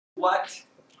what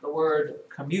the word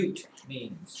commute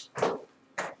means.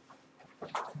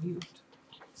 Commute.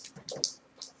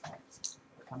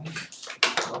 Commute.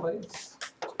 Nobody?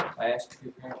 I asked if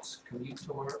your parents commute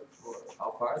to work, or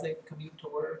how far they commute to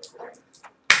work.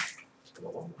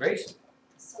 Or Grace?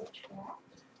 Subtract.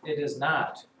 It is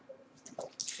not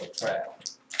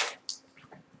subtract.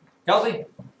 Kelsey?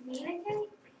 Communicate.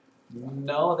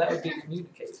 No, that would be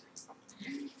communicate.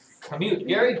 Commute.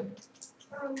 Gary?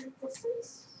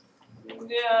 Distance.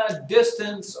 Yeah,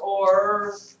 distance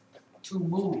or to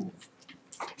move.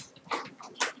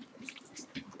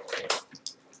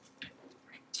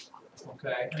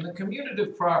 Okay, and the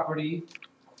commutative property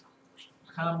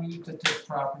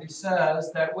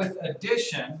says that with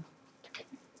addition,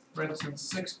 for instance,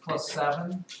 6 plus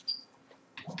 7,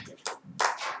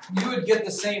 you would get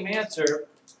the same answer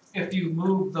if you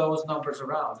move those numbers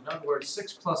around. In other words,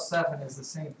 6 plus 7 is the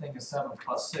same thing as 7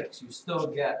 plus 6. You still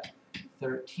get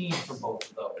 13 for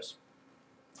both of those.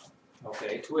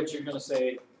 Okay, to which you're going to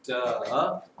say,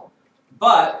 duh.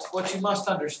 But what you must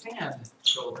understand,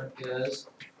 children, is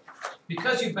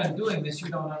because you've been doing this, you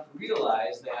don't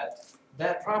realize that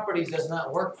that property does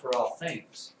not work for all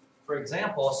things. For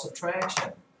example,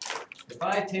 subtraction. If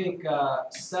I take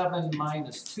 7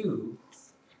 minus 2,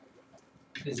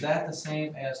 is that the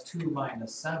same as 2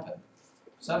 minus 7?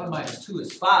 7 minus 2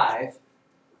 is 5.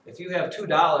 If you have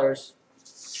 $2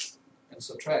 and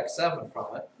subtract 7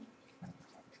 from it,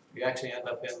 you actually end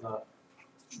up in the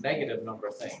negative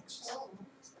number things.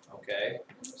 Okay,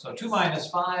 so 2 minus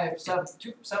 5, 7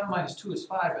 minus 2 is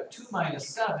 5, but 2 minus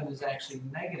 7 is actually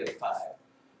negative 5.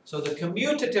 So the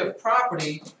commutative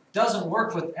property doesn't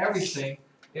work with everything.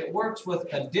 It works with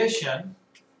addition,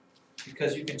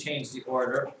 because you can change the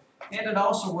order, and it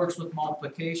also works with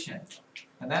multiplication.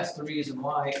 And that's the reason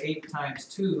why 8 times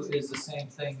 2 is the same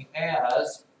thing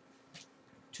as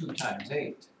 2 times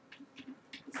 8.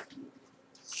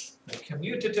 The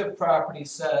commutative property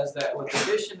says that with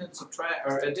addition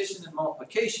and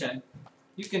multiplication,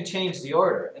 you can change the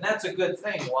order. And that's a good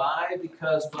thing. Why?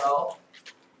 Because, well,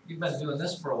 you've been doing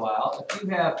this for a while. If you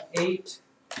have 8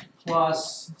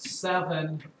 plus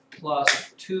 7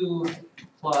 plus 2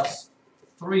 plus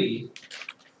 3,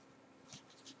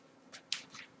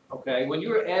 okay, when you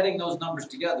were adding those numbers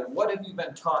together, what have you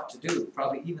been taught to do?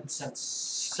 Probably even since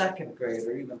 2nd grade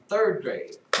or even 3rd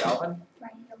grade. Calvin?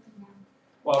 Write it up and down.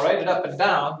 Well, write it up and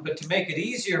down, but to make it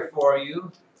easier for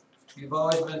you, you've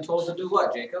always been told to do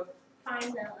what, Jacob?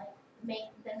 Find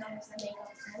make the numbers that make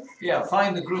up 10. Yeah,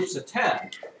 find the groups of 10.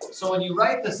 So when you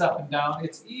write this up and down,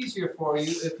 it's easier for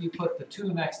you if you put the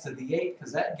 2 next to the 8,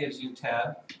 because that gives you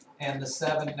 10, and the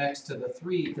 7 next to the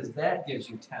 3, because that gives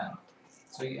you 10.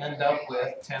 So you end up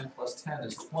with 10 plus 10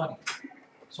 is 20.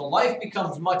 So life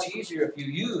becomes much easier if you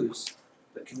use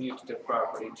the commutative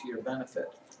property to your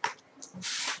benefit.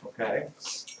 Okay,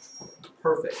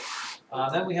 perfect.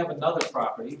 Then we have another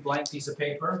property, blank piece of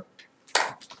paper.